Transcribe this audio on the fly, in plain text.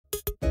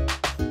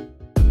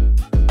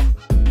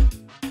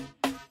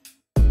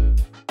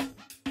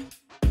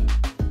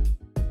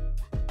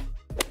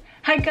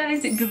Hi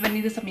guys,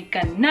 bienvenidos a mi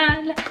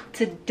canal.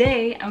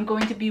 Today I'm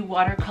going to be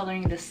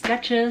watercoloring the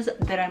sketches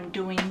that I'm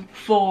doing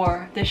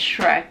for the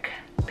Shrek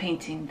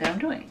painting that I'm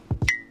doing.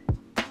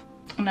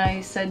 And I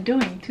said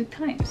doing 2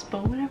 times,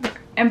 but whatever.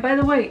 And by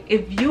the way,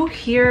 if you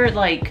hear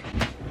like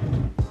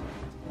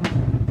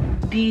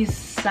these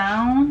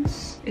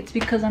sounds, it's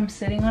because I'm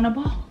sitting on a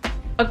ball.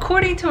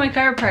 According to my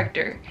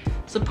chiropractor,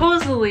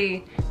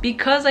 supposedly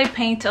because I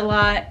paint a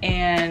lot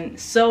and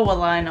sew a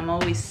lot and I'm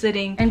always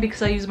sitting, and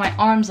because I use my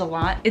arms a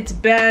lot, it's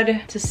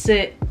bad to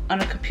sit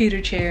on a computer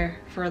chair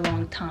for a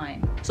long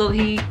time. So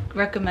he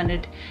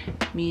recommended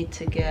me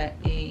to get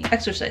a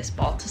exercise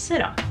ball to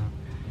sit on.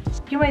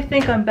 You might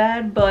think I'm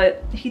bad,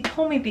 but he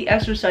told me the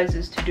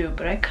exercises to do,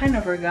 but I kind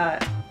of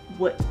forgot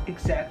what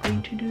exactly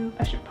to do.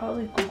 I should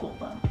probably Google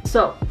them.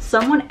 So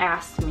someone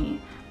asked me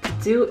to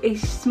do a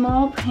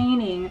small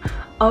painting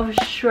of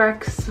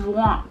Shrek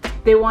Swamp.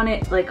 They want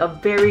it like a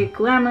very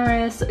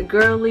glamorous,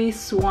 girly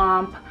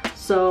swamp.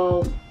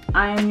 So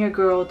I am your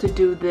girl to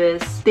do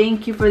this.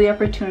 Thank you for the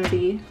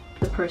opportunity,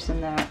 the person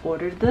that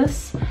ordered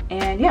this.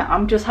 And yeah,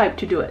 I'm just hyped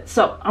to do it.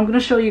 So I'm gonna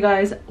show you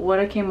guys what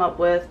I came up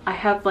with. I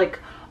have like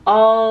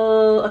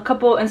a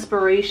couple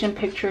inspiration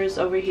pictures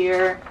over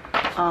here.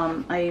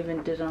 I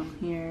even did them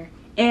here.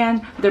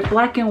 And they're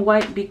black and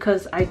white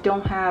because I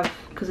didn't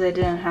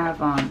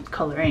have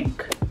color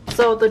ink.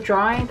 So the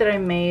drawing that I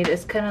made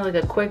is kind of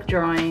like a quick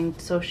drawing,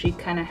 so she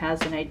kind of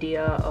has an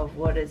idea of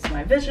what is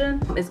my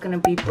vision. It's gonna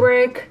be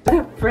brick,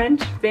 the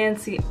French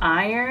fancy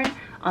iron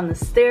on the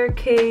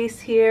staircase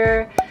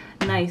here,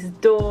 nice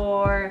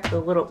door, the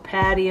little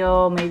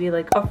patio, maybe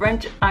like a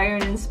French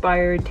iron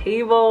inspired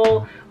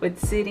table with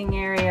seating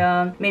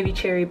area, maybe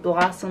cherry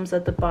blossoms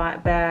at the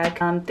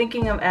back. I'm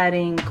thinking of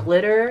adding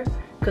glitter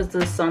because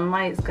the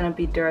sunlight is gonna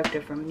be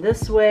directed from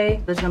this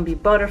way. There's gonna be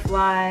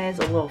butterflies,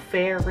 a little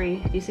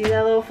fairy. You see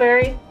that little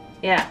fairy?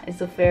 Yeah, it's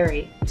a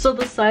fairy. So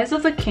the size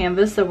of the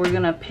canvas that we're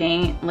gonna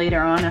paint later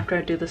on after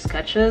I do the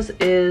sketches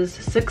is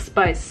 6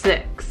 by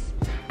 6.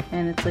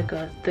 And it's like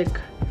a thick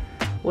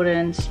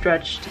wooden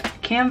stretched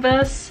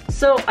canvas.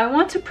 So I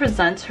want to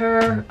present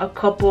her a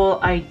couple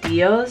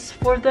ideas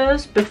for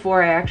this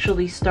before I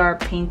actually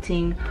start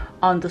painting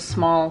on the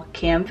small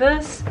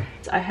canvas.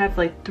 I have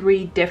like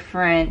 3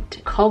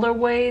 different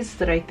colorways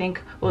that I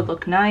think would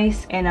look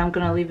nice, and I'm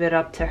gonna leave it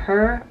up to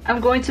her. I'm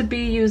going to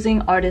be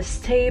using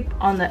artist tape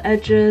on the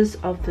edges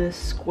of this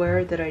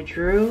square that I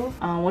drew,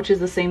 which is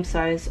the same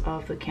size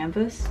of the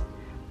canvas.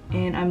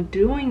 And I'm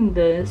doing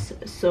this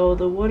so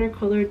the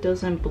watercolor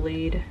doesn't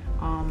bleed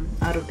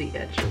out of the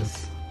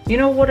edges. You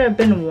know what I've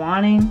been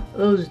wanting?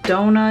 Those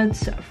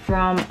donuts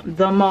from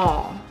the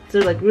mall.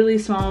 They're like really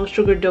small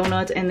sugar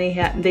donuts, and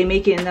they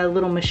make it in that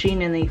little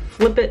machine and they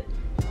flip it.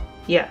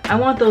 Yeah, I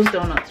want those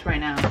donuts right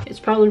now. It's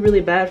probably really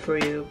bad for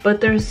you,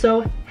 but they're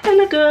so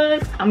hella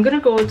good. I'm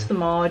gonna go to the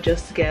mall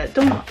just to get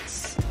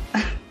donuts.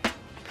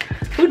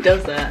 Who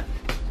does that?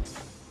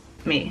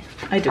 Me.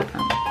 I do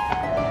them.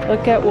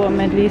 Look at what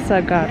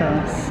Melissa got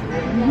us.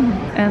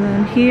 And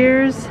then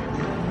here's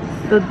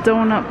the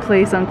donut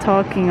place I'm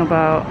talking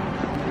about.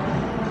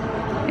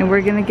 And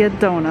we're gonna get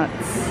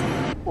donuts.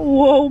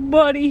 Whoa,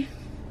 buddy.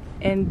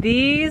 And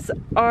these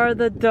are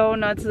the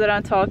donuts that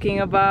I'm talking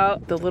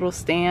about. The little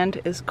stand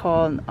is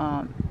called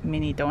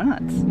mini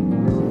donuts.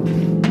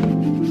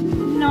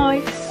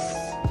 Nice.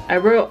 I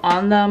wrote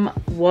on them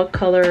what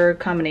color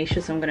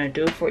combinations I'm gonna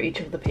do for each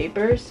of the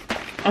papers.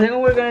 I think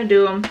we're gonna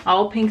do them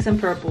all pinks and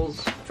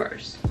purples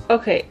first.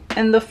 Okay,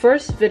 in the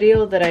first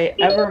video that I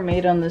ever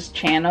made on this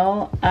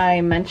channel, I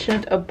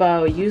mentioned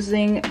about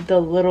using the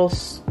little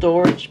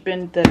storage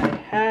bin that I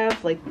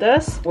have like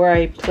this, where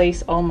I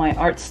place all my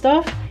art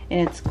stuff,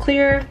 and it's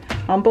clear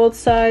on both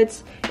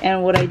sides.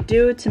 And what I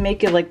do to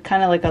make it like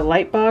kind of like a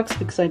light box,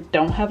 because I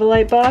don't have a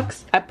light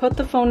box, I put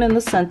the phone in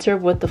the center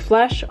with the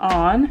flash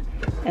on,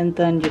 and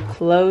then you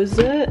close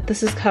it.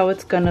 This is how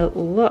it's gonna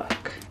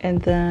look.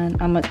 And then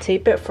I'm gonna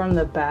tape it from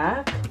the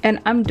back. And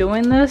I'm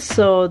doing this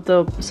so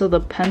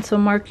the pencil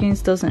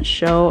markings doesn't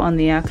show on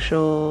the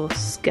actual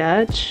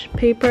sketch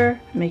paper,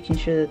 making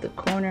sure that the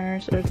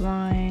corners are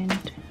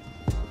lined.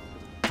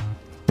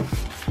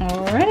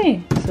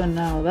 Alrighty, so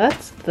now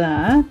that's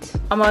that.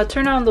 I'm gonna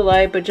turn on the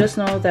light, but just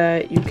know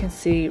that you can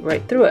see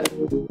right through it.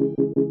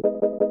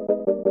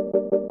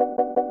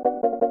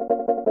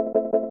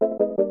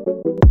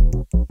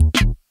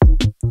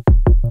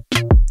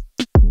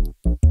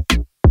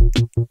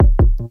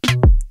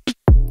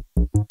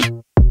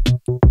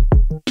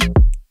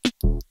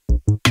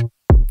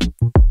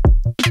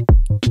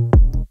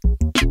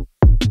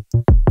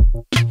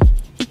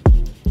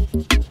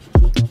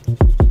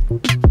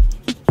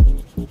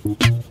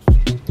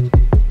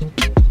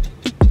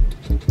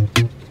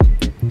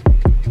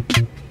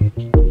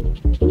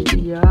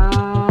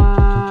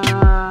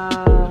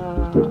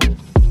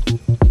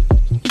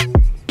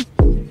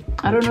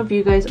 I don't know if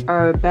you guys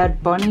are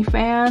Bad Bunny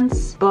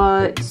fans,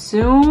 but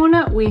soon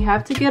we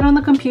have to get on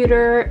the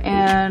computer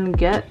and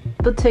get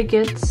the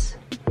tickets.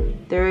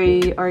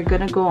 They are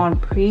gonna go on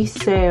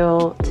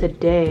pre-sale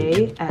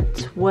today at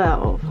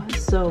 12.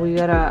 So we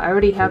gotta, I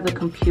already have the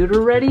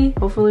computer ready.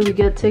 Hopefully we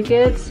get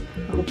tickets.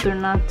 I hope they're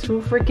not too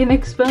freaking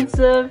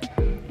expensive.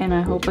 And I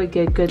hope I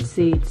get good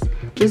seats.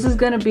 This is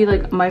gonna be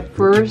like my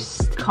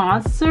first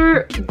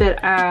concert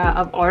that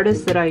of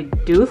artists that I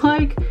do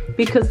like,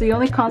 because the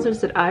only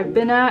concerts that I've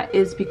been at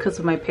is because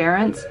of my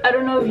parents. I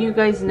don't know if you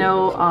guys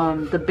know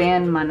the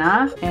band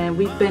Mana, and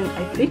we've been,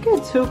 I think,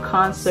 at 2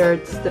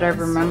 concerts that I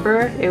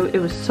remember.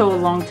 It was so a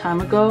long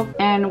time ago.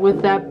 And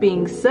with that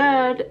being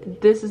said,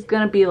 this is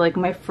gonna be like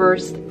my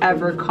first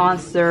ever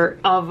concert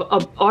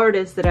of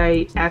artists that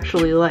I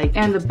actually like.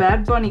 And the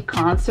Bad Bunny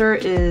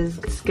concert is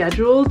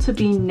scheduled to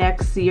be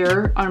next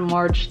year on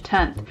March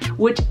 10th,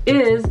 which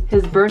is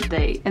his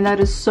birthday. And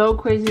that is so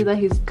crazy that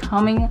he's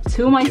coming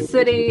to my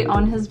city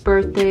on his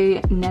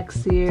birthday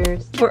next year.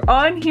 We're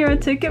on here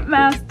at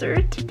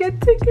Ticketmaster to get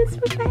tickets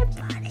for Bad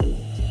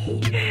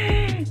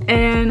Bunny.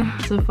 And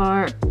so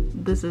far,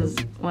 this is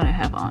what I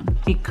have on.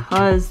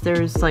 Because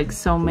there's like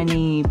so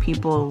many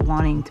people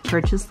wanting to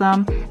purchase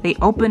them, they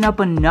open up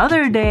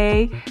another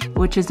day,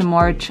 which is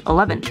March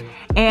 11th.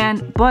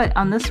 But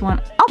on this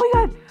one, oh my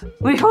god,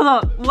 wait, hold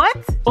up, what?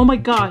 Oh my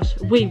gosh,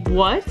 wait,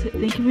 what?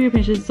 Thank you for your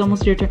patience, it's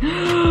almost your turn.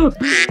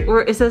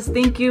 Or it says,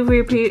 thank you for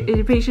your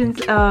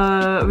patience,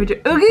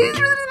 okay,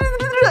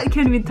 I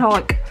can't even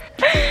talk.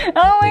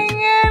 Oh my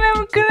god,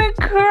 I'm gonna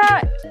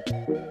cry.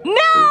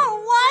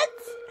 No, what?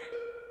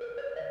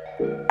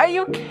 Are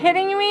you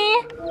kidding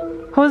me?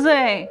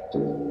 Jose,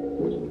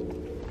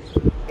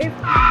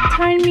 it's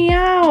timed me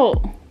out.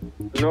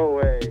 No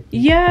way.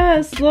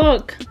 Yes,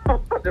 look.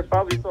 They're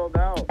probably sold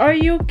out. Are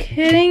you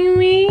kidding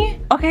me?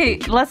 Okay,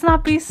 let's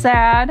not be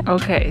sad.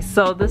 Okay,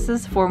 so this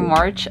is for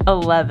March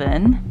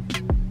 11.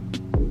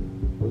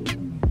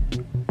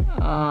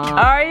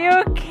 Are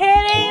you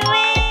kidding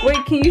me?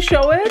 Wait, can you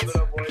show it?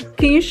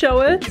 Can you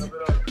show it?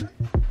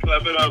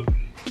 Clap it up.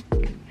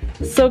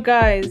 So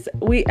guys,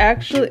 we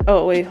actually,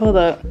 oh wait, hold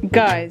up.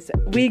 Guys,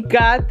 we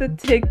got the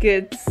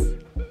tickets.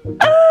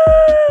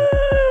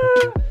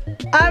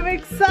 I'm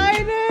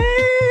excited!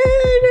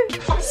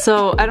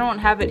 So I don't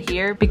have it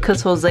here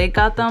because Jose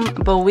got them,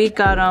 but we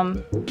got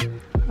them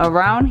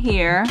around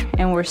here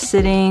and we're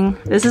sitting,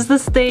 this is the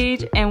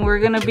stage and we're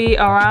gonna be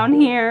around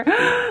here.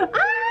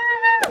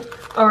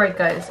 Alright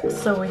guys,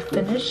 so we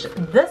finished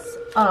this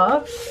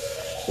up.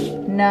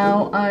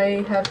 Now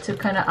I have to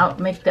kind of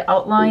make the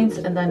outlines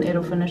and then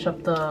it'll finish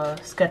up the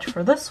sketch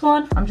for this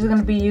one. I'm just going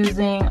to be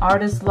using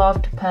Artist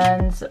Loft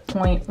pens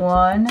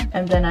 0.1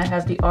 and then I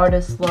have the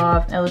Artist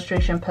Loft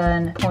illustration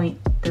pen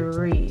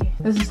 0.3.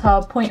 This is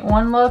how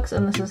 0.1 looks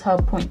and this is how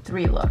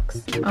 0.3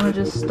 looks. I'm going to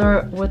just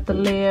start with the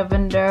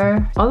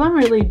lavender. All I'm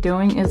really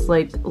doing is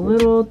like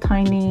little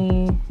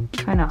tiny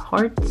kind of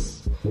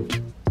hearts,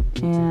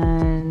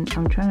 and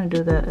I'm trying to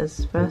do that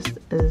as fast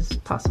as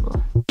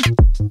possible.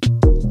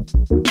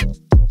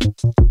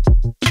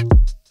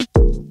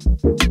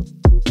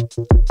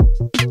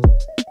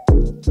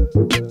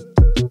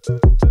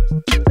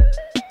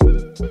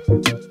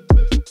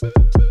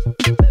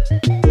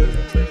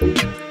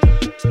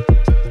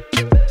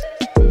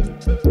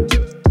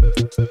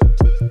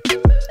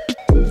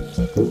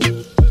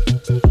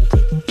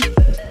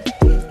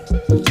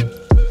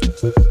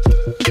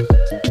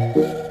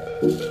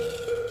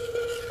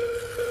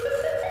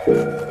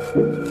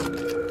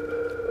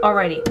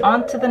 Alrighty,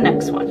 on to the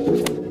next one.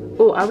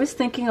 Oh, I was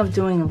thinking of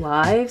doing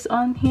lives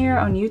on here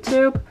on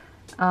YouTube.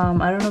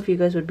 I don't know if you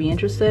guys would be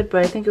interested,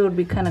 but I think it would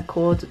be kind of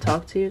cool to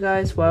talk to you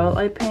guys while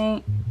I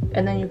paint.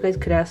 And then you guys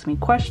could ask me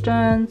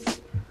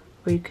questions,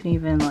 or you can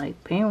even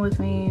like paint with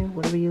me,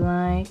 whatever you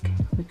like,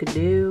 we could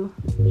do.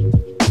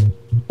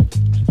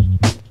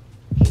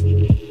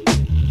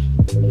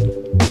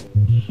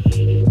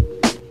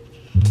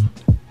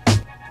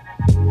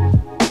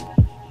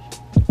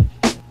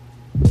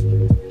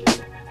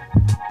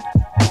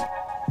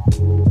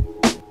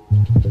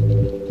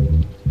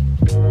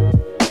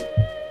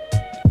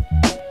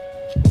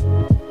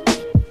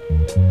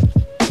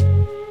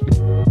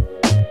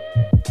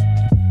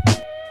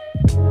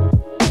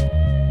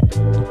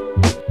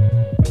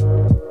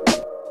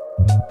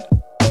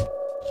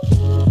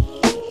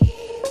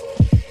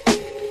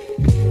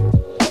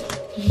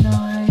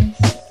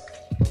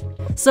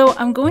 So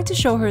I'm going to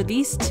show her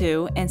these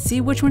two and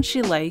see which one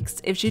she likes.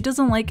 If she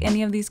doesn't like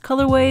any of these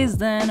colorways,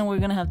 then we're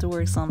gonna have to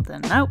work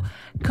something out.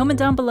 Comment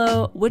down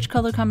below which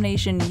color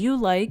combination you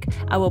like.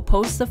 I will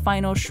post the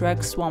final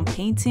Shrek Swamp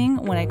painting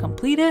when I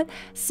complete it,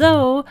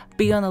 so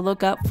be on the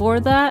lookout for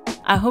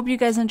that. I hope you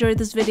guys enjoyed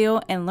this video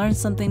and learned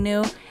something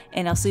new,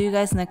 and I'll see you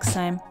guys next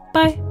time.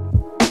 Bye!